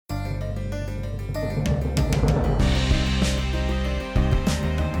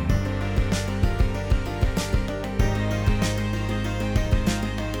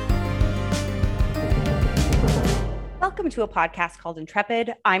Welcome to a podcast called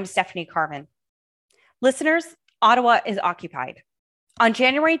Intrepid. I'm Stephanie Carvin. Listeners, Ottawa is occupied. On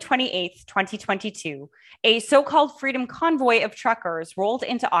January 28th, 2022, a so-called freedom convoy of truckers rolled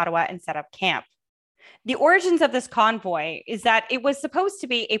into Ottawa and set up camp. The origins of this convoy is that it was supposed to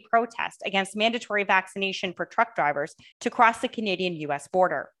be a protest against mandatory vaccination for truck drivers to cross the Canadian-US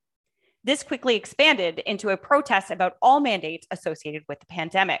border. This quickly expanded into a protest about all mandates associated with the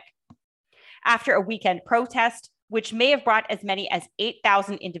pandemic. After a weekend protest, which may have brought as many as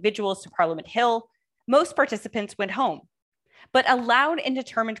 8,000 individuals to Parliament Hill, most participants went home. But a loud and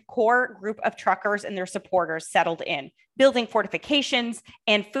determined core group of truckers and their supporters settled in, building fortifications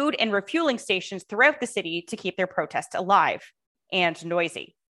and food and refueling stations throughout the city to keep their protest alive and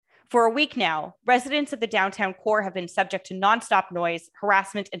noisy. For a week now, residents of the downtown core have been subject to nonstop noise,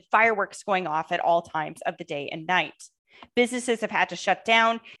 harassment, and fireworks going off at all times of the day and night. Businesses have had to shut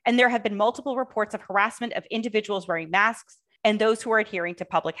down, and there have been multiple reports of harassment of individuals wearing masks and those who are adhering to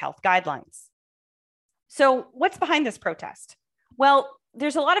public health guidelines. So what's behind this protest? Well,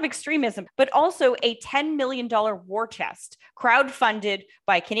 there's a lot of extremism, but also a $10 million war chest crowdfunded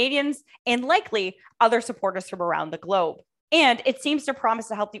by Canadians and likely other supporters from around the globe. And it seems to promise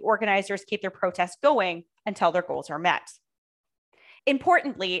to help the organizers keep their protest going until their goals are met.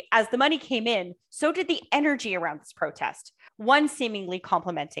 Importantly, as the money came in, so did the energy around this protest, one seemingly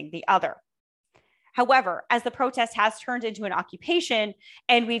complementing the other. However, as the protest has turned into an occupation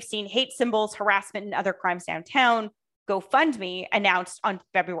and we've seen hate symbols, harassment, and other crimes downtown, GoFundMe announced on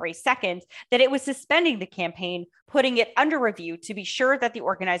February 2nd that it was suspending the campaign, putting it under review to be sure that the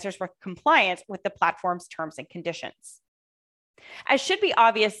organizers were compliant with the platform's terms and conditions. As should be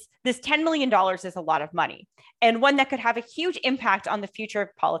obvious, this $10 million is a lot of money, and one that could have a huge impact on the future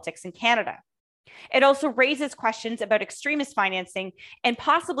of politics in Canada. It also raises questions about extremist financing and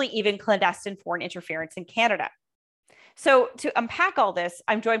possibly even clandestine foreign interference in Canada. So to unpack all this,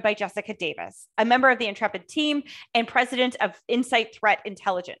 I'm joined by Jessica Davis, a member of the Intrepid team and president of Insight Threat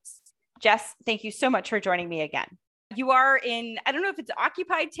Intelligence. Jess, thank you so much for joining me again. You are in, I don't know if it's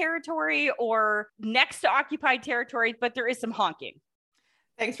occupied territory or next to occupied territory, but there is some honking.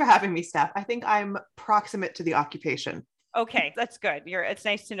 Thanks for having me, Steph. I think I'm proximate to the occupation. Okay, that's good. It's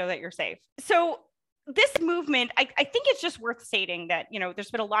nice to know that you're safe. So this movement, I think it's just worth stating that,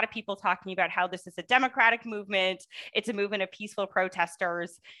 there's been a lot of people talking about how this is a democratic movement. It's a movement of peaceful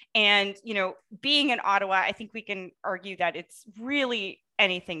protesters. And, being in Ottawa, I think we can argue that it's really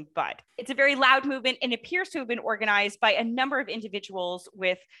anything but. It's a very loud movement and appears to have been organized by a number of individuals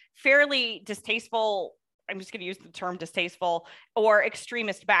with fairly distasteful, I'm just going to use the term distasteful, or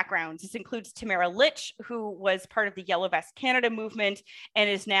extremist backgrounds. This includes Tamara Litch, who was part of the Yellow Vest Canada movement and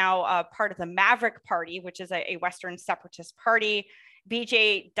is now part of the Maverick Party, which is a Western separatist party.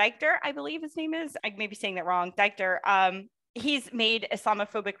 BJ Deichter, I believe his name is. I may be saying that wrong. Deichter. He's made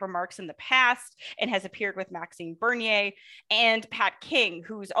Islamophobic remarks in the past and has appeared with Maxime Bernier, and Pat King,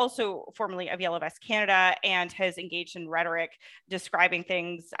 who's also formerly of Yellow Vest Canada and has engaged in rhetoric describing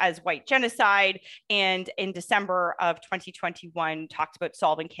things as white genocide. And in December of 2021, talked about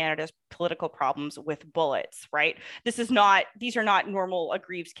solving Canada's political problems with bullets, right? These are not normal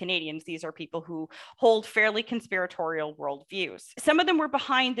aggrieved Canadians. These are people who hold fairly conspiratorial worldviews. Some of them were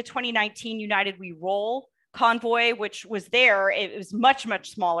behind the 2019 United We Roll convoy, which was there. It was much,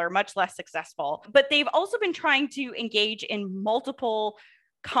 much smaller, much less successful. But they've also been trying to engage in multiple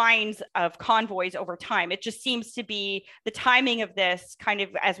kinds of convoys over time. It just seems to be the timing of this kind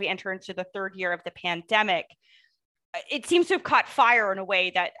of as we enter into the third year of the pandemic. It seems to have caught fire in a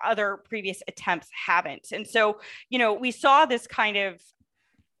way that other previous attempts haven't. And so, we saw this kind of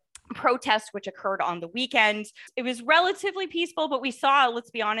protest which occurred on the weekend. It was relatively peaceful, but we saw,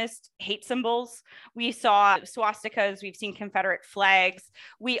 let's be honest, hate symbols. We saw swastikas. We've seen Confederate flags.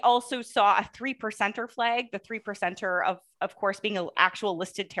 We also saw a 3%er flag, the 3%er of course, being an actual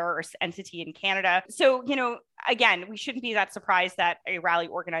listed terrorist entity in Canada. So, again, we shouldn't be that surprised that a rally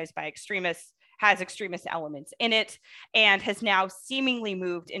organized by extremists has extremist elements in it and has now seemingly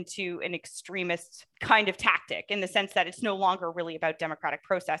moved into an extremist kind of tactic in the sense that it's no longer really about democratic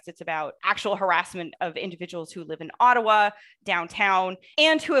process. It's about actual harassment of individuals who live in Ottawa, downtown,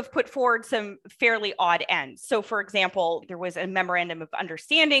 and who have put forward some fairly odd ends. So, for example, there was a memorandum of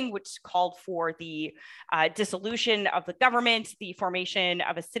understanding which called for the dissolution of the government, the formation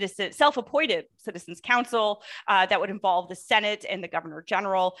of a self-appointed citizens council that would involve the Senate and the Governor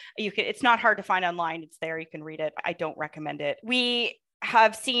General. It's not hard to find online. It's there. You can read it. I don't recommend it. We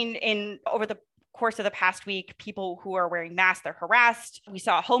have seen over the course of the past week, people who are wearing masks, they're harassed. We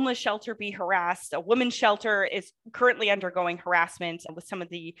saw a homeless shelter be harassed. A women's shelter is currently undergoing harassment, with some of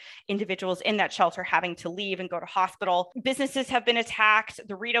the individuals in that shelter having to leave and go to hospital. Businesses have been attacked.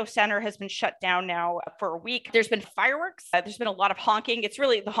 The Rideau Center has been shut down now for a week. There's been fireworks. There's been a lot of honking. It's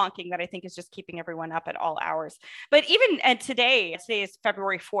really the honking that I think is just keeping everyone up at all hours. But even today is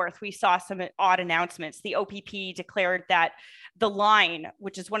February 4th, we saw some odd announcements. The OPP declared that the Line,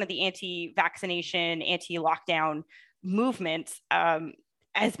 which is one of the anti-vaccination, anti-lockdown movements,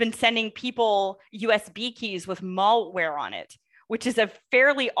 has been sending people USB keys with malware on it, which is a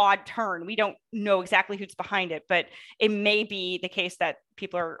fairly odd turn. We don't know exactly who's behind it, but it may be the case that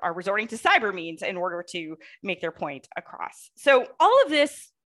people are resorting to cyber means in order to make their point across. So all of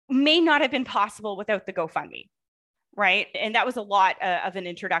this may not have been possible without the GoFundMe, right? And that was a lot of an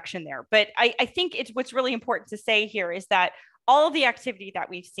introduction there. But I think what's really important to say here is that all of the activity that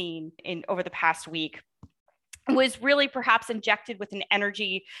we've seen over the past week was really perhaps injected with an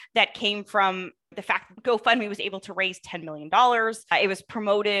energy that came from the fact that GoFundMe was able to raise $10 million. It was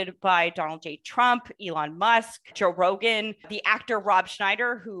promoted by Donald J. Trump, Elon Musk, Joe Rogan, the actor Rob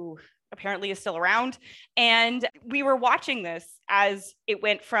Schneider, who apparently is still around. And we were watching this as it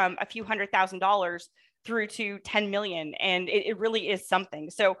went from a few $100,000 through to 10 million. And it really is something.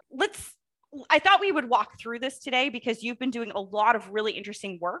 So I thought we would walk through this today because you've been doing a lot of really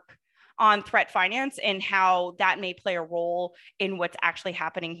interesting work on threat finance and how that may play a role in what's actually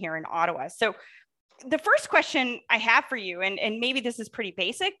happening here in Ottawa. So the first question I have for you, and maybe this is pretty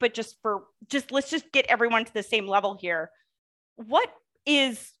basic, but let's just get everyone to the same level here. What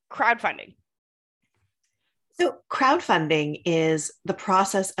is crowdfunding? So crowdfunding is the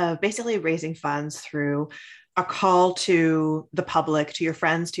process of basically raising funds through a call to the public, to your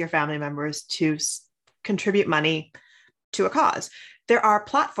friends, to your family members to contribute money to a cause. There are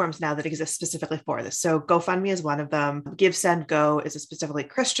platforms now that exist specifically for this. So GoFundMe is one of them. Give, Send, Go is a specifically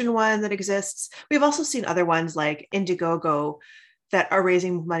Christian one that exists. We've also seen other ones like Indiegogo that are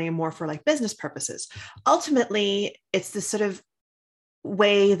raising money more for like business purposes. Ultimately, it's this sort of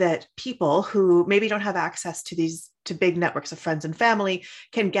way that people who maybe don't have access to big networks of friends and family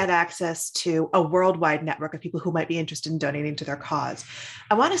can get access to a worldwide network of people who might be interested in donating to their cause.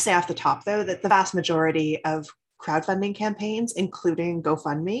 I want to say off the top, though, that the vast majority of crowdfunding campaigns, including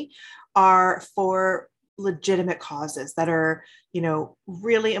GoFundMe, are for legitimate causes that are,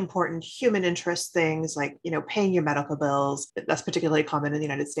 really important human interest things like, paying your medical bills. That's particularly common in the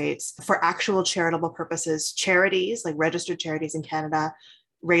United States. For actual charitable purposes, charities, like registered charities in Canada,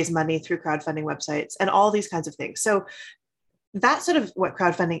 raise money through crowdfunding websites and all these kinds of things. So that's sort of what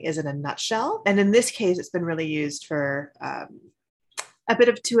crowdfunding is in a nutshell. And in this case, it's been really used for a bit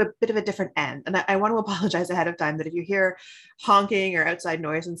of a different end. And I want to apologize ahead of time that if you hear honking or outside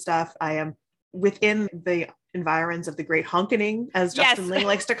noise and stuff, I am within the environs of the great honking, as Justin Ling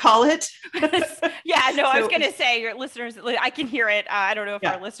likes to call it. I was going to say your listeners, I can hear it. I don't know if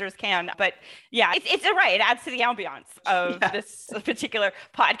our listeners can, but it's right. It adds to the ambiance of this particular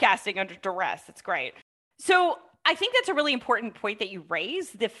podcasting under duress. It's great. So I think that's a really important point that you raise,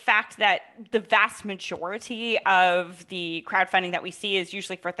 the fact that the vast majority of the crowdfunding that we see is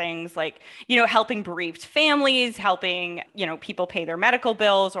usually for things like, helping bereaved families, helping, people pay their medical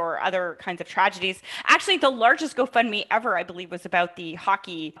bills or other kinds of tragedies. Actually, the largest GoFundMe ever, I believe, was about the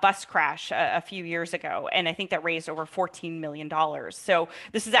hockey bus crash a few years ago. And I think that raised over $14 million. So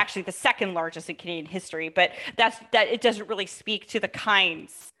this is actually the second largest in Canadian history, but that it doesn't really speak to the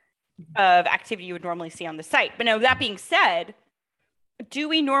kinds of activity you would normally see on the site. But now, that being said, do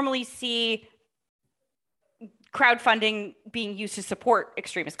we normally see crowdfunding being used to support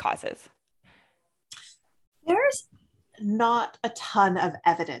extremist causes? There's not a ton of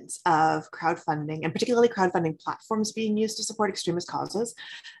evidence of crowdfunding, and particularly crowdfunding platforms being used to support extremist causes.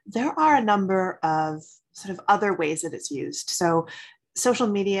 There are a number of sort of other ways that it's used. So social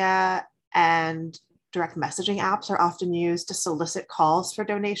media and direct messaging apps are often used to solicit calls for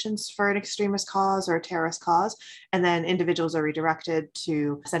donations for an extremist cause or a terrorist cause. And then individuals are redirected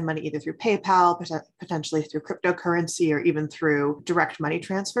to send money either through PayPal, potentially through cryptocurrency, or even through direct money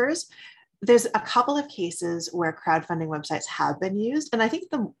transfers. There's a couple of cases where crowdfunding websites have been used. And I think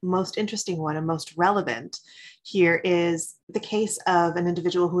the most interesting one and most relevant here is the case of an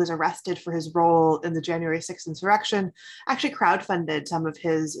individual who was arrested for his role in the January 6th insurrection, actually crowdfunded some of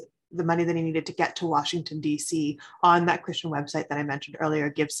the money that he needed to get to Washington, D.C. on that Christian website that I mentioned earlier,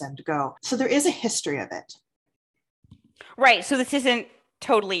 Give, Send, Go. So there is a history of it. Right. So this isn't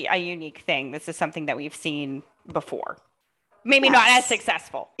totally a unique thing. This is something that we've seen before. Maybe not as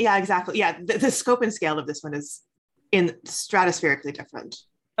successful. Yeah, exactly. Yeah, the scope and scale of this one is stratospherically different.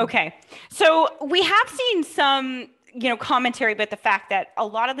 Okay. So we have seen some, commentary about the fact that a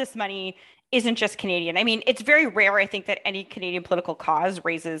lot of this money isn't just Canadian. I mean, it's very rare, I think, that any Canadian political cause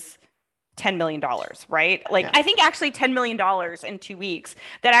raises $10 million, right? Like, Yeah. I think actually $10 million in 2 weeks,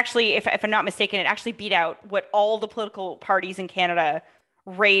 that actually, if I'm not mistaken, it actually beat out what all the political parties in Canada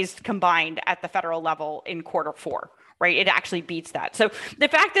raised combined at the federal level in Q4, right? It actually beats that. So the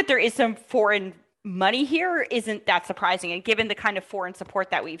fact that there is some foreign money here isn't that surprising. And given the kind of foreign support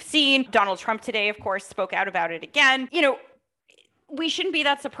that we've seen, Donald Trump today, of course, spoke out about it again. We shouldn't be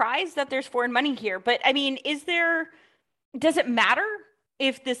that surprised that there's foreign money here. But I mean, does it matter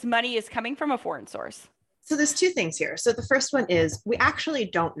if this money is coming from a foreign source? So there's two things here. So the first one is we actually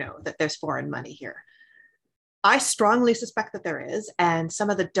don't know that there's foreign money here. I strongly suspect that there is, and some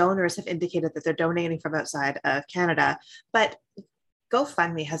of the donors have indicated that they're donating from outside of Canada, but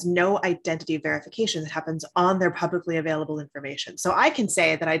GoFundMe has no identity verification that happens on their publicly available information. So I can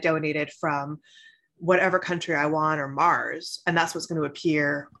say that I donated from whatever country I want or Mars, and that's what's going to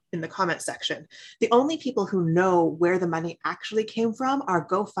appear in the comment section. The only people who know where the money actually came from are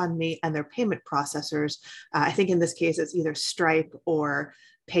GoFundMe and their payment processors. I think in this case, it's either Stripe or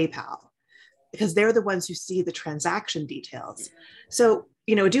PayPal, because they're the ones who see the transaction details. So,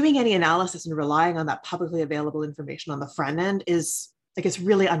 doing any analysis and relying on that publicly available information on the front end is it's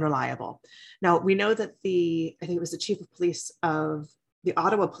really unreliable. Now, we know that I think it was the chief of police of the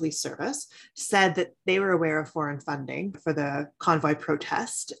Ottawa Police Service said that they were aware of foreign funding for the Convoy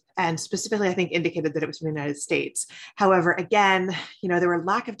protest, and specifically, I think, indicated that it was from the United States. However, again, there were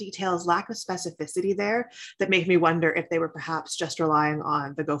lack of details, lack of specificity there that make me wonder if they were perhaps just relying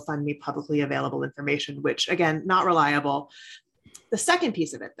on the GoFundMe publicly available information, which, again, not reliable. The second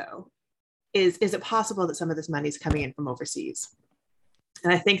piece of it, though, is it possible that some of this money is coming in from overseas?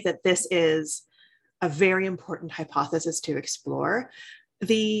 And I think that this is a very important hypothesis to explore.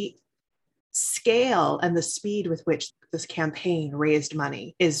 The scale and the speed with which this campaign raised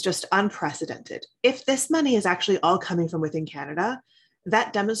money is just unprecedented. If this money is actually all coming from within Canada,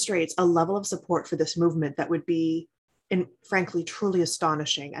 that demonstrates a level of support for this movement that would be, frankly, truly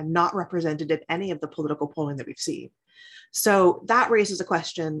astonishing and not represented in any of the political polling that we've seen. So that raises a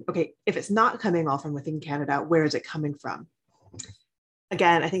question, okay, if it's not coming all from within Canada, where is it coming from?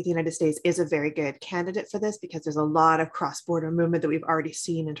 Again, I think the United States is a very good candidate for this because there's a lot of cross-border movement that we've already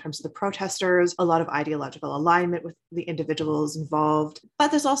seen in terms of the protesters, a lot of ideological alignment with the individuals involved. But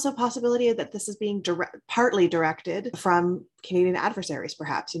there's also a possibility that this is being partly directed from Canadian adversaries,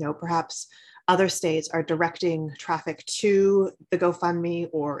 perhaps. Perhaps other states are directing traffic to the GoFundMe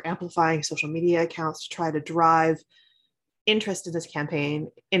or amplifying social media accounts to try to drive interest in this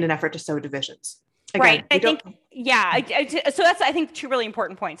campaign in an effort to sow divisions. Again, right. I think, so that's, I think, two really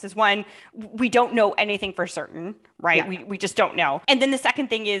important points is one, we don't know anything for certain, right? Yeah. We just don't know. And then the second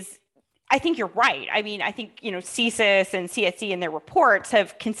thing is, I think you're right. I mean, I think, CSIS and CSE in their reports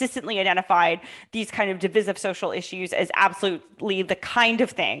have consistently identified these kind of divisive social issues as absolutely the kind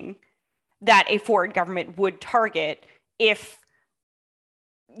of thing that a foreign government would target if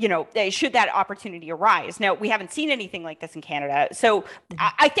should that opportunity arise. Now, we haven't seen anything like this in Canada. So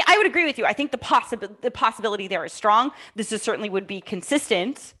I would agree with you. I think the possibility there is strong. This is certainly would be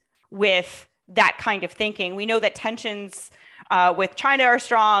consistent with that kind of thinking. We know that tensions with China are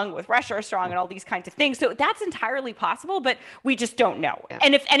strong, with Russia are strong, and all these kinds of things. So that's entirely possible, but we just don't know. Yeah.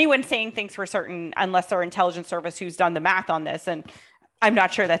 And if anyone's saying things for certain, unless our intelligence service who's done the math on this, and I'm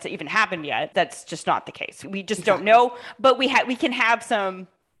not sure that's even happened yet, that's just not the case. We just don't know, but we can have some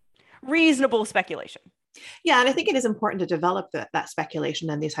reasonable speculation. Yeah, and I think it is important to develop that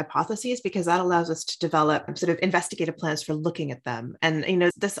speculation and these hypotheses because that allows us to develop sort of investigative plans for looking at them. And,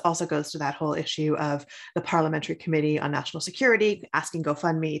 this also goes to that whole issue of the Parliamentary Committee on National Security asking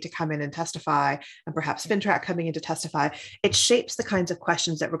GoFundMe to come in and testify, and perhaps FINTRAC coming in to testify. It shapes the kinds of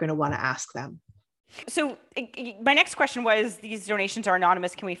questions that we're going to want to ask them. So my next question was, these donations are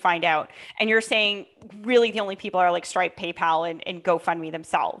anonymous. Can we find out? And you're saying really the only people are like Stripe, PayPal, and GoFundMe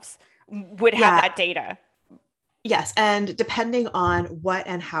themselves would have that data. Yes. And depending on what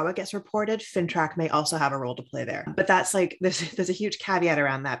and how it gets reported, FINTRAC may also have a role to play there. But that's there's a huge caveat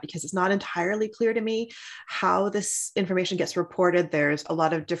around that because it's not entirely clear to me how this information gets reported. There's a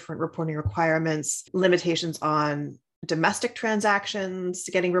lot of different reporting requirements, limitations on domestic transactions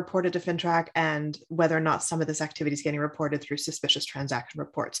getting reported to FINTRAC and whether or not some of this activity is getting reported through suspicious transaction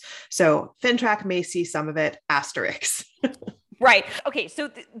reports. So FINTRAC may see some of it, asterisks. Right. Okay. So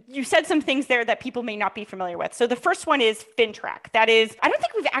you said some things there that people may not be familiar with. So the first one is FINTRAC. That is, I don't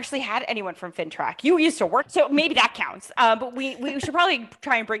think we've actually had anyone from FINTRAC. You used to work, so maybe that counts. But we should probably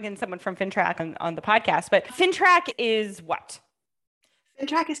try and bring in someone from FINTRAC on the podcast. But FINTRAC is what?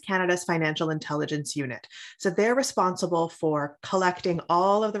 FINTRAC is Canada's financial intelligence unit. So they're responsible for collecting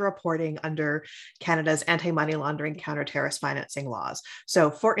all of the reporting under Canada's anti-money laundering, counter-terrorist financing laws. So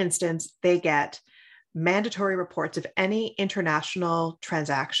for instance, they get mandatory reports of any international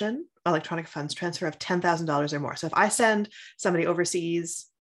transaction, electronic funds transfer of $10,000 or more. So if I send somebody overseas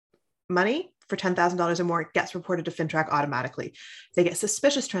money for $10,000 or more, it gets reported to FINTRAC automatically. They get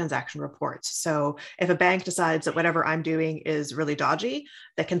suspicious transaction reports. So if a bank decides that whatever I'm doing is really dodgy,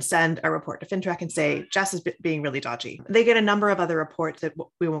 they can send a report to FINTRAC and say, Jess is being really dodgy. They get a number of other reports that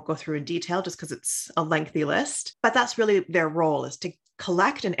we won't go through in detail just because it's a lengthy list, but that's really their role, is to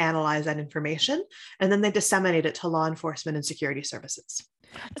collect and analyze that information, and then they disseminate it to law enforcement and security services.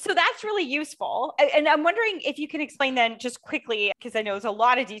 So that's really useful. And I'm wondering if you can explain then just quickly, because I know there's a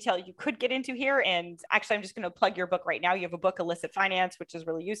lot of detail you could get into here. And actually, I'm just going to plug your book right now. You have a book, Illicit Finance, which is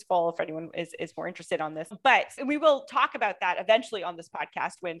really useful if anyone is more interested on this. But we will talk about that eventually on this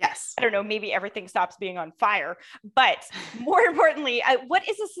podcast when, yes, I don't know, maybe everything stops being on fire. But more importantly, what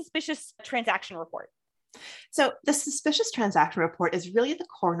is a suspicious transaction report? So the suspicious transaction report is really the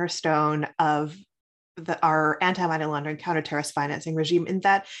cornerstone of our anti-money laundering counter-terrorist financing regime, in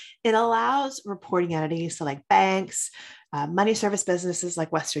that it allows reporting entities, so like banks, money service businesses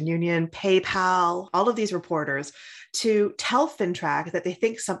like Western Union, PayPal, all of these reporters, to tell FINTRAC that they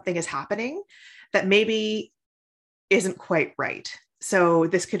think something is happening that maybe isn't quite right. So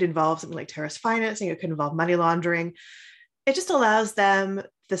this could involve something like terrorist financing, it could involve money laundering. It just allows them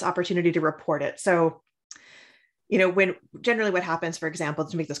this opportunity to report it. So when generally what happens, for example,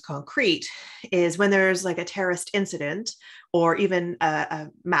 to make this concrete, is when there's like a terrorist incident or even a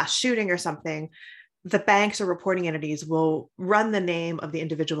mass shooting or something, the banks or reporting entities will run the name of the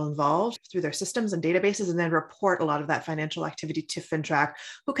individual involved through their systems and databases and then report a lot of that financial activity to FINTRAC,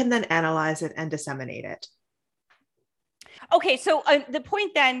 who can then analyze it and disseminate it. Okay, so the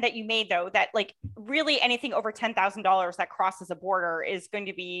point then that you made, though, that like really anything over $10,000 that crosses a border is going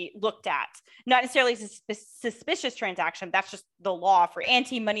to be looked at, not necessarily a suspicious transaction. That's just the law for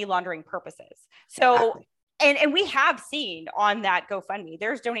anti-money laundering purposes. So, exactly. And we have seen on that GoFundMe,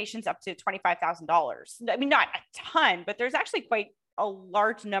 there's donations up to $25,000. I mean, not a ton, but there's actually quite a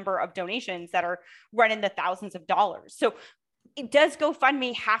large number of donations that are running the thousands of dollars. So does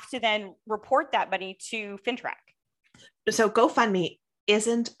GoFundMe have to then report that money to FINTRAC? So GoFundMe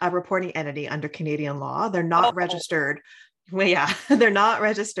isn't a reporting entity under Canadian law. They're not registered. Well, yeah, they're not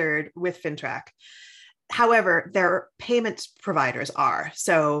registered with FINTRAC. However, their payments providers are.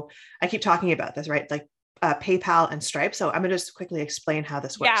 So I keep talking about this, right? Like PayPal and Stripe. So I'm going to just quickly explain how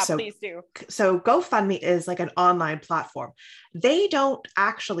this works. Yeah, please do. So GoFundMe is like an online platform. They don't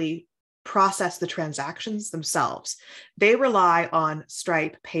actually process the transactions themselves. They rely on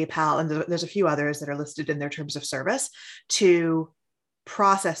Stripe, PayPal, and there's a few others that are listed in their terms of service to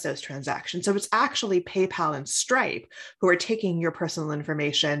process those transactions. So it's actually PayPal and Stripe who are taking your personal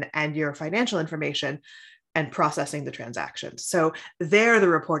information and your financial information and processing the transactions. So they're the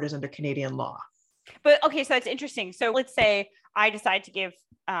reporters under Canadian law. But okay, so that's interesting. So let's say I decide to give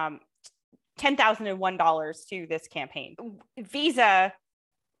 $10,001 to this campaign. Visa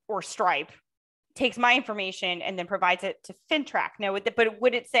or Stripe takes my information and then provides it to FINTRAC. Now, would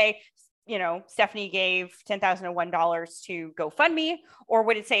it say, Stephanie gave $10,001 to GoFundMe, or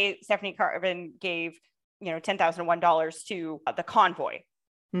would it say Stephanie Carvin gave, $10,001 to the Convoy?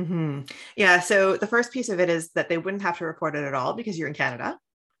 Mm-hmm. Yeah. So the first piece of it is that they wouldn't have to report it at all because you're in Canada.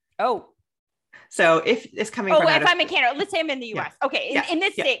 Oh. So if it's coming from if I'm in Canada, let's say I'm in the US. Yeah. Okay. In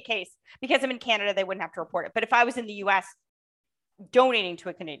this state case, because I'm in Canada, they wouldn't have to report it. But if I was in the US, donating to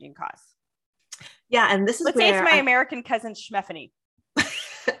a Canadian cause. Yeah, and this is let's say it's my American cousin Schmeffany.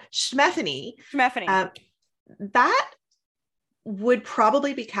 Schmeffany. That would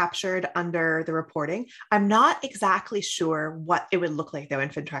probably be captured under the reporting. I'm not exactly sure what it would look like though in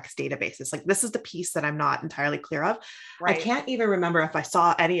FINTRAC's databases. Like this is the piece that I'm not entirely clear of. Right. I can't even remember if I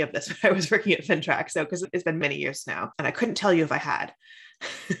saw any of this when I was working at FINTRAC. So because it's been many years now, and I couldn't tell you if I had.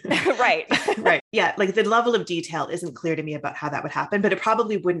 Right. Right. Yeah. Like the level of detail isn't clear to me about how that would happen, but it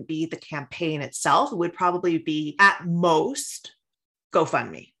probably wouldn't be the campaign itself. It would probably be at most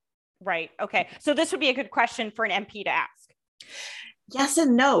GoFundMe. Right. Okay. So this would be a good question for an MP to ask. Yes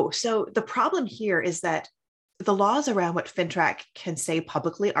and no. So the problem here is that the laws around what FINTRAC can say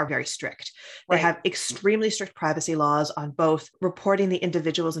publicly are very strict. They have extremely strict privacy laws on both reporting the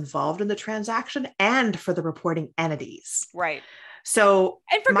individuals involved in the transaction and for the reporting entities. Right. So,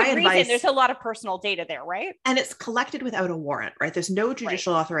 and for good reason, there's a lot of personal data there, right? And it's collected without a warrant, right? There's no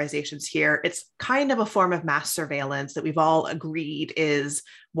judicial authorizations here. It's kind of a form of mass surveillance that we've all agreed is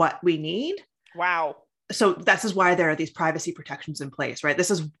what we need. Wow. So this is why there are these privacy protections in place, right?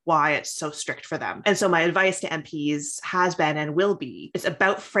 This is why it's so strict for them. And so my advice to MPs has been and will be, it's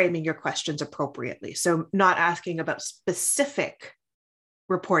about framing your questions appropriately. So not asking about specific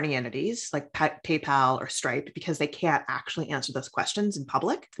reporting entities like PayPal or Stripe, because they can't actually answer those questions in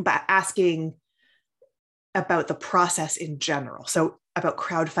public, but asking about the process in general. So about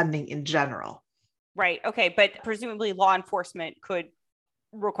crowdfunding in general. Right. Okay. But presumably law enforcement could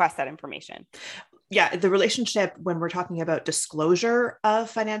request that information. Yeah, the relationship when we're talking about disclosure of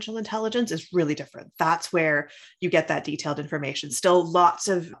financial intelligence is really different. That's where you get that detailed information. Still lots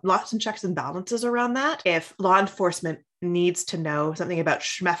of checks and balances around that. If law enforcement needs to know something about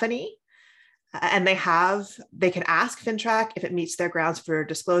schmephany, and they can ask FinTrack if it meets their grounds for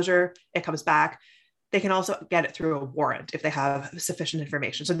disclosure, it comes back. They can also get it through a warrant if they have sufficient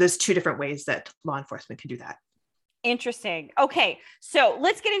information. So there's two different ways that law enforcement can do that. Interesting. Okay. So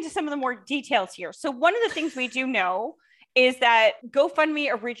let's get into some of the more details here. So one of the things we do know is that GoFundMe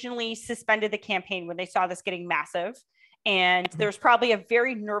originally suspended the campaign when they saw this getting massive. And there's probably a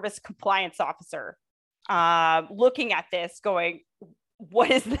very nervous compliance officer looking at this going,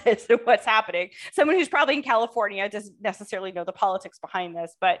 what is this? What's happening? Someone who's probably in California doesn't necessarily know the politics behind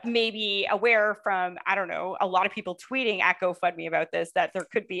this, but maybe aware from, I don't know, a lot of people tweeting at GoFundMe about this, that there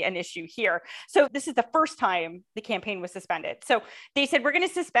could be an issue here. So this is the first time the campaign was suspended. So they said, we're going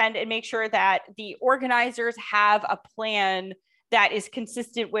to suspend and make sure that the organizers have a plan that is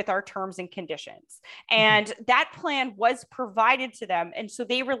consistent with our terms and conditions. And that plan was provided to them. And so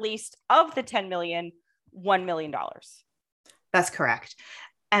they released, of the 10 million, $1 million. That's correct.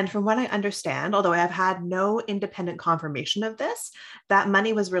 And from what I understand, although I have had no independent confirmation of this, that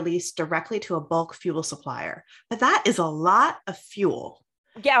money was released directly to a bulk fuel supplier. But that is a lot of fuel.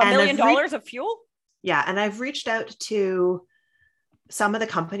 Yeah, $1 million of fuel? Yeah. And I've reached out to some of the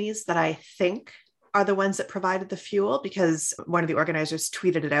companies that I think are the ones that provided the fuel, because one of the organizers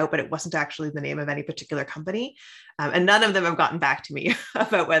tweeted it out, but it wasn't actually the name of any particular company. And none of them have gotten back to me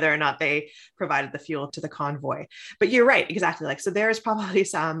about whether or not they provided the fuel to the convoy. But you're right, exactly. Like, so there's probably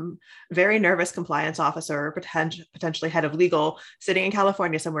some very nervous compliance officer, potentially head of legal, sitting in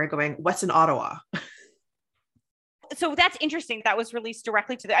California somewhere going, what's in Ottawa? So that's interesting. That was released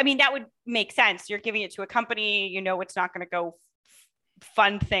directly to I mean, that would make sense. You're giving it to a company, you know, it's not going to go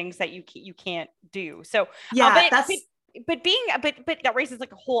fund things that you can't do. So yeah, but that raises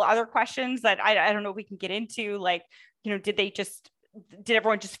like a whole other questions that I don't know if we can get into. Like, you know, did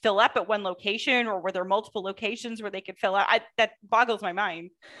everyone just fill up at one location, or were there multiple locations where they could fill out? That boggles my mind.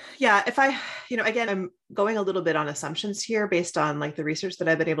 Yeah, again, I'm going a little bit on assumptions here based on like the research that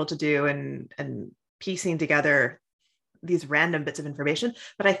I've been able to do and piecing together these random bits of information.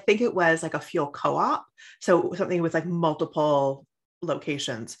 But I think it was like a fuel co-op, so something with like multiple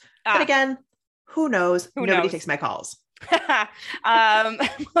locations. But again, who knows? Nobody takes my calls. Well,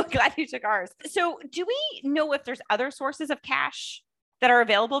 glad you took ours. So do we know if there's other sources of cash that are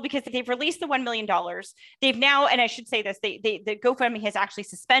available? Because they've released the $1 million. They've now, and I should say this, the GoFundMe has actually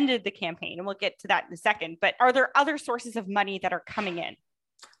suspended the campaign, and we'll get to that in a second. But are there other sources of money that are coming in?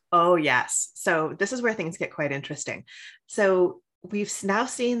 Oh, yes. So this is where things get quite interesting. So we've now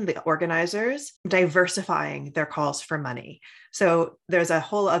seen the organizers diversifying their calls for money. So there's a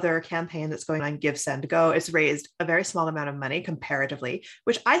whole other campaign that's going on, Give, Send, Go. It's raised a very small amount of money comparatively,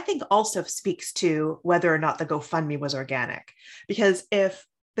 which I think also speaks to whether or not the GoFundMe was organic. Because if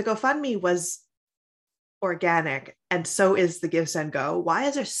the GoFundMe was organic and so is the Give, Send, Go, why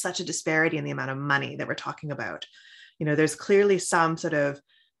is there such a disparity in the amount of money that we're talking about? You know, there's clearly some sort of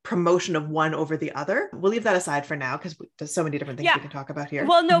promotion of one over the other. We'll leave that aside for now because there's so many different things we can talk about here.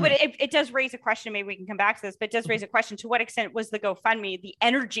 Well, no, but it does raise a question. Maybe we can come back to this, but it does raise a question. To what extent was the GoFundMe the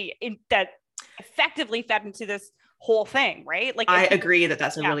energy that effectively fed into this whole thing, right? Like, I agree that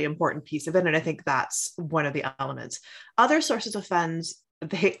that's a really important piece of it. And I think that's one of the elements. Other sources of funds,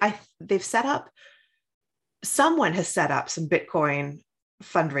 they've set up, someone has set up some Bitcoin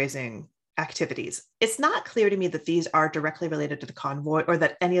fundraising activities. It's not clear to me that these are directly related to the convoy or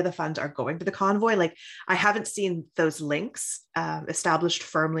that any of the funds are going to the convoy. Like, I haven't seen those links established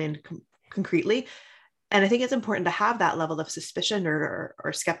firmly and concretely. And I think it's important to have that level of suspicion or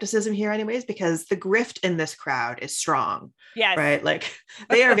skepticism here anyways, because the grift in this crowd is strong. Yes. Right? Like,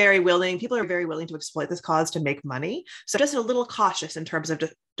 they are very willing, people are very willing to exploit this cause to make money. So just a little cautious in terms of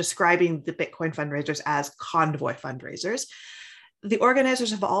describing the Bitcoin fundraisers as convoy fundraisers. The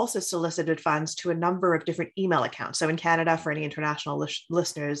organizers have also solicited funds to a number of different email accounts. So in Canada, for any international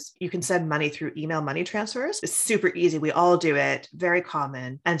listeners, you can send money through email money transfers. It's super easy. We all do it, very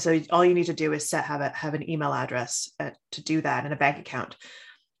common. And so all you need to do is have an email address to do that, and a bank account.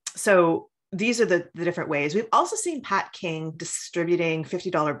 So these are the different ways. We've also seen Pat King distributing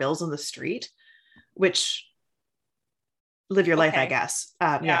 $50 bills on the street, which live your life, I guess.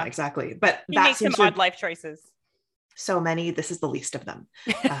 Yeah, exactly. But he makes some odd life choices. So many, this is the least of them.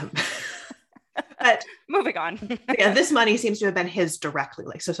 But moving on. Yeah, this money seems to have been his directly,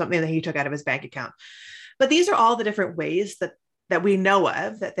 like, so something that he took out of his bank account. But these are all the different ways that we know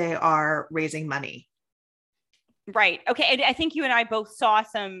of that they are raising money. Right. Okay. And I think you and I both saw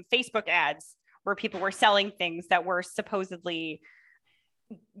some Facebook ads where people were selling things that were supposedly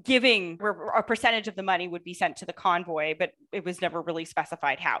giving, where a percentage of the money would be sent to the convoy, but it was never really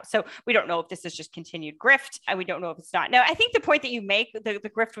specified how. So we don't know if this is just continued grift, and we don't know if it's not. Now, I think the point that you make, the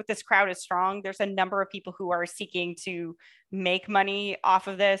grift with this crowd is strong. There's a number of people who are seeking to make money off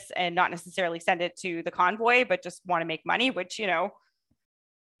of this and not necessarily send it to the convoy, but just want to make money, which, you know,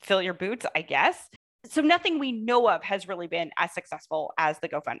 fill your boots, I guess. So nothing we know of has really been as successful as the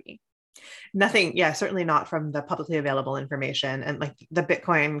GoFundMe. Nothing, yeah, certainly not from the publicly available information. And like the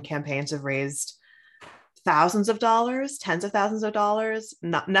Bitcoin campaigns have raised thousands of dollars, tens of thousands of dollars,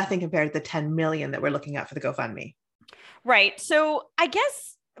 nothing compared to the 10 million that we're looking at for the GoFundMe. Right. So I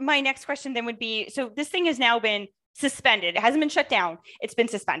guess my next question then would be, so this thing has now been suspended. It hasn't been shut down. It's been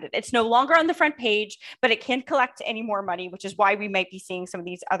suspended. It's no longer on the front page, but it can't collect any more money, which is why we might be seeing some of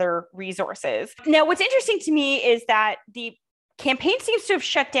these other resources. Now, what's interesting to me is that the campaign seems to have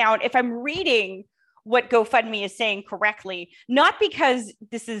shut down, if I'm reading what GoFundMe is saying correctly, not because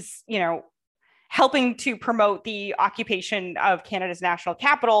this is, you know, helping to promote the occupation of Canada's national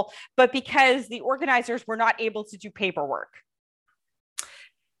capital, but because the organizers were not able to do paperwork.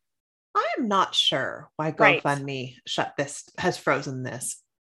 I'm not sure why GoFundMe has frozen this.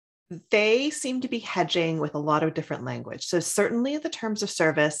 They seem to be hedging with a lot of different language. So certainly the terms of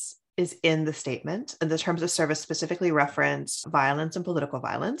service is in the statement, and the terms of service specifically reference violence and political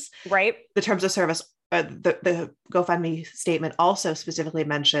violence. Right. The terms of service, the GoFundMe statement also specifically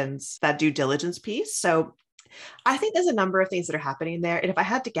mentions that due diligence piece. So I think there's a number of things that are happening there. And if I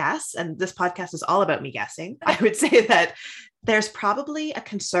had to guess, and this podcast is all about me guessing, I would say that there's probably a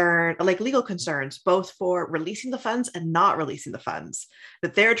concern, like legal concerns, both for releasing the funds and not releasing the funds,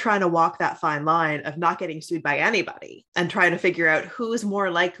 that they're trying to walk that fine line of not getting sued by anybody and trying to figure out who's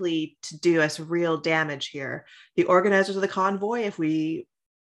more likely to do us real damage here. The organizers of the convoy, if we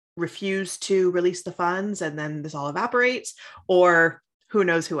refuse to release the funds and then this all evaporates, or who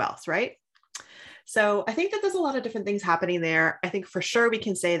knows who else, right? So I think that there's a lot of different things happening there. I think for sure we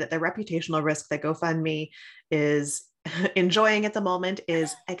can say that the reputational risk that GoFundMe is enjoying at the moment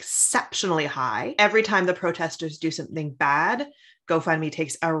is exceptionally high. Every time the protesters do something bad, GoFundMe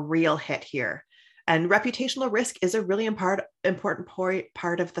takes a real hit here. And reputational risk is a really important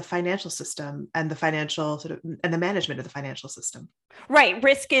part of the financial system and the financial and the management of the financial system. Right.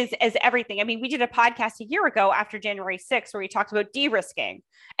 Risk is everything. I mean, we did a podcast a year ago after January 6th, where we talked about de-risking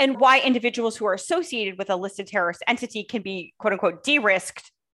and why individuals who are associated with a listed terrorist entity can be, quote unquote,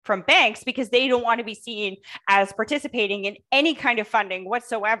 de-risked from banks because they don't want to be seen as participating in any kind of funding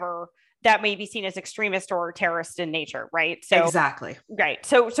whatsoever that may be seen as extremist or terrorist in nature, right? So exactly. Right.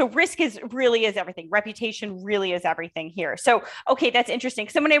 So risk really is everything. Reputation really is everything here. So, okay, that's interesting.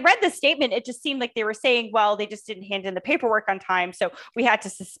 So when I read the statement, it just seemed like they were saying, well, they just didn't hand in the paperwork on time, so we had to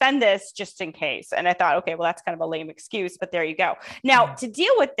suspend this just in case. And I thought, okay, well, that's kind of a lame excuse, but there you go. Now, to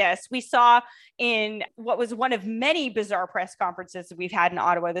deal with this, we saw in what was one of many bizarre press conferences that we've had in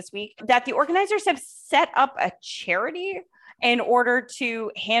Ottawa this week that the organizers have set up a charity in order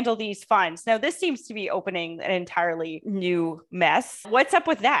to handle these funds. Now, this seems to be opening an entirely new mess. What's up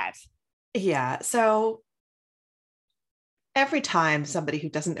with that? Yeah. So every time somebody who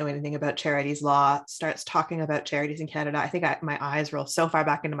doesn't know anything about charities law starts talking about charities in Canada, I think my eyes roll so far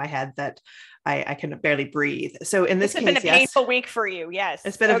back into my head that I can barely breathe. So in this case, it's been a painful week for you. Yes.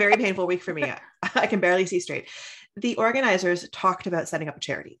 It's been a very painful week for me. I can barely see straight. The organizers talked about setting up a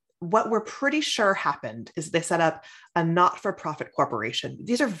charity. What we're pretty sure happened is they set up a not-for-profit corporation.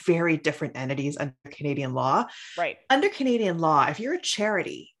 These are very different entities under Canadian law. Right. Under Canadian law, if you're a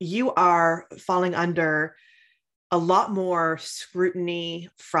charity, you are falling under a lot more scrutiny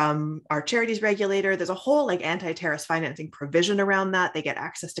from our charities regulator. There's a whole like anti-terrorist financing provision around that. They get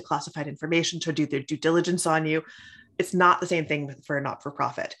access to classified information to do their due diligence on you. It's not the same thing for a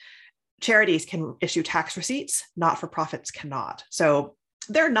not-for-profit. Charities can issue tax receipts, not-for-profits cannot. So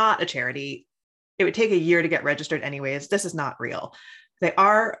they're not a charity. It would take a year to get registered anyways. This is not real. They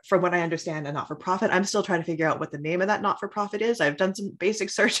are, from what I understand, a not-for-profit. I'm still trying to figure out what the name of that not-for-profit is. I've done some basic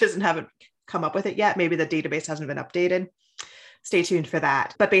searches and haven't come up with it yet. Maybe the database hasn't been updated. Stay tuned for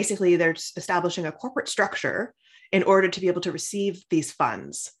that. But basically, they're establishing a corporate structure in order to be able to receive these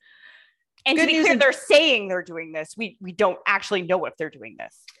funds. And to be clear, they're saying they're doing this. We don't actually know if they're doing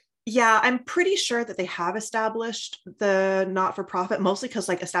this. Yeah, I'm pretty sure that they have established the not-for-profit, mostly because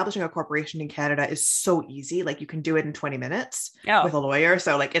like establishing a corporation in Canada is so easy. Like you can do it in 20 minutes with a lawyer.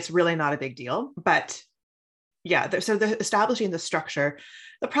 So like it's really not a big deal. But yeah, so they're establishing the structure.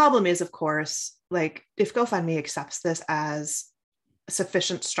 The problem is, of course, like if GoFundMe accepts this as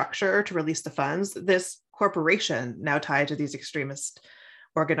sufficient structure to release the funds, this corporation now tied to these extremist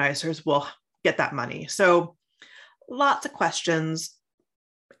organizers will get that money. So lots of questions.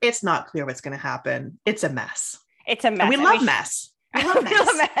 It's not clear what's going to happen. It's a mess. It's a mess. And we love mess. We love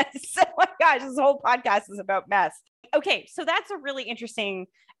mess. Oh my gosh, this whole podcast is about mess. Okay, so that's a really interesting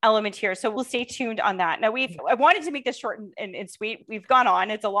element here. So we'll stay tuned on that. Now I wanted to make this short and sweet. We've gone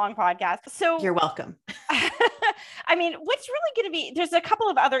on. It's a long podcast. So you're welcome. I mean, what's really going to be, there's a couple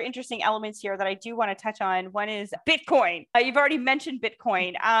of other interesting elements here that I do want to touch on. One is Bitcoin. You've already mentioned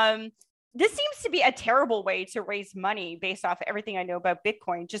Bitcoin. This seems to be a terrible way to raise money based off everything I know about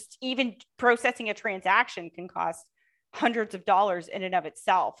Bitcoin. Just even processing a transaction can cost hundreds of dollars in and of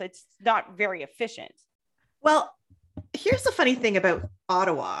itself. It's not very efficient. Well, here's the funny thing about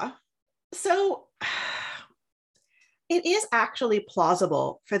Ottawa. So it is actually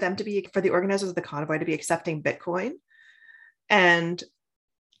plausible for the organizers of the convoy to be accepting Bitcoin and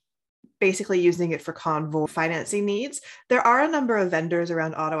basically using it for convoy financing needs. There are a number of vendors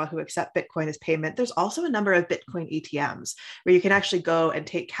around Ottawa who accept Bitcoin as payment. There's also a number of Bitcoin ATMs where you can actually go and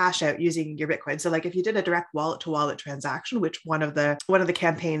take cash out using your Bitcoin. So like if you did a direct wallet to wallet transaction, which one of the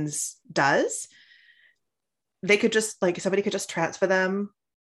campaigns does, they could just somebody could just transfer them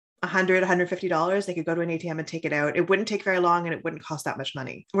 $100, $150. They could go to an ATM and take it out. It wouldn't take very long and it wouldn't cost that much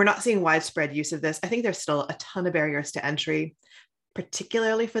money. We're not seeing widespread use of this. I think there's still a ton of barriers to entry,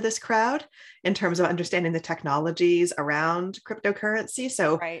 particularly for this crowd in terms of understanding the technologies around cryptocurrency.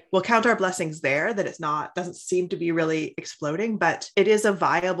 So we'll count our blessings there that doesn't seem to be really exploding, but it is a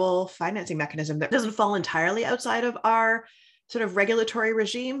viable financing mechanism that doesn't fall entirely outside of our sort of regulatory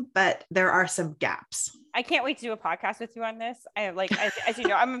regime, but there are some gaps. I can't wait to do a podcast with you on this. I like, as you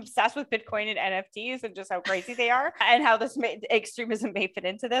know, I'm obsessed with Bitcoin and NFTs and just how crazy they are and how extremism may fit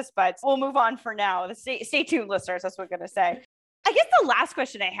into this, but we'll move on for now. Stay tuned, listeners. That's what I'm going to say. I guess the last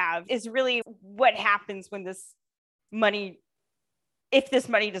question I have is really what happens when if this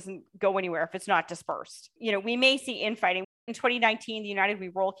money doesn't go anywhere, if it's not dispersed. You know, we may see infighting. In 2019, the United We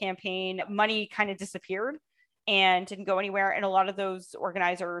Roll campaign, money kind of disappeared and didn't go anywhere. And a lot of those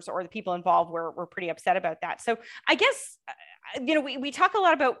organizers or the people involved were pretty upset about that. So I guess, you know, we talk a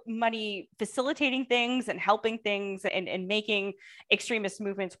lot about money facilitating things and helping things and making extremist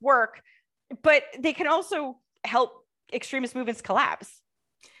movements work, but they can also help extremist movements collapse.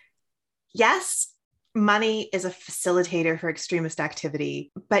 Yes, money is a facilitator for extremist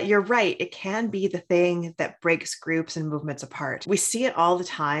activity, but you're right. It can be the thing that breaks groups and movements apart. We see it all the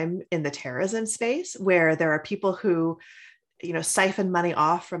time in the terrorism space where there are people who, you know, siphon money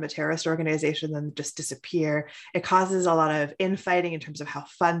off from a terrorist organization and just disappear. It causes a lot of infighting in terms of how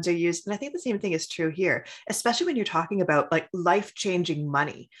funds are used. And I think the same thing is true here, especially when you're talking about like life-changing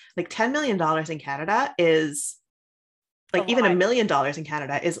money. Like $10 million in Canada is like even $1 million in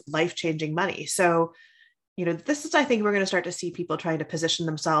Canada is life-changing money. So, you know, this is, I think we're going to start to see people trying to position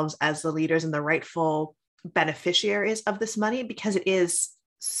themselves as the leaders and the rightful beneficiaries of this money because it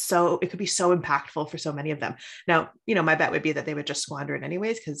could be so impactful for so many of them. Now, you know, my bet would be that they would just squander it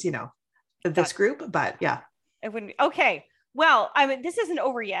anyways, because, you know, this group, but yeah. It wouldn't. Okay. Well, I mean, this isn't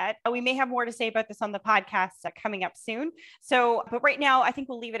over yet. We may have more to say about this on the podcast coming up soon. So, but right now, I think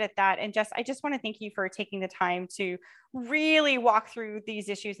we'll leave it at that. And I just want to thank you for taking the time to really walk through these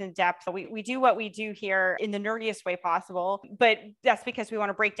issues in depth. We do what we do here in the nerdiest way possible, but that's because we want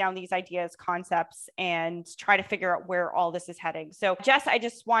to break down these ideas, concepts, and try to figure out where all this is heading. So, Jess, I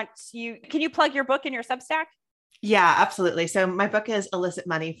just want can you plug your book and your Substack? Yeah, absolutely. So my book is Illicit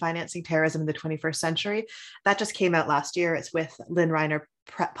Money, Financing Terrorism in the 21st Century. That just came out last year. It's with Lynn Reiner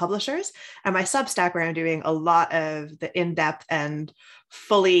Publishers. And my Substack, where I'm doing a lot of the in-depth and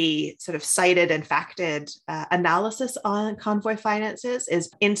fully sort of cited and facted analysis on convoy finances,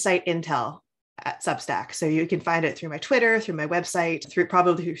 is Insight Intel at Substack. So you can find it through my Twitter, through my website, through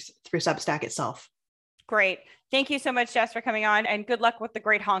Substack itself. Great. Thank you so much, Jess, for coming on, and good luck with the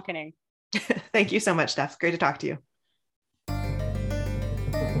great honking. Thank you so much, Steph. Great to talk to you.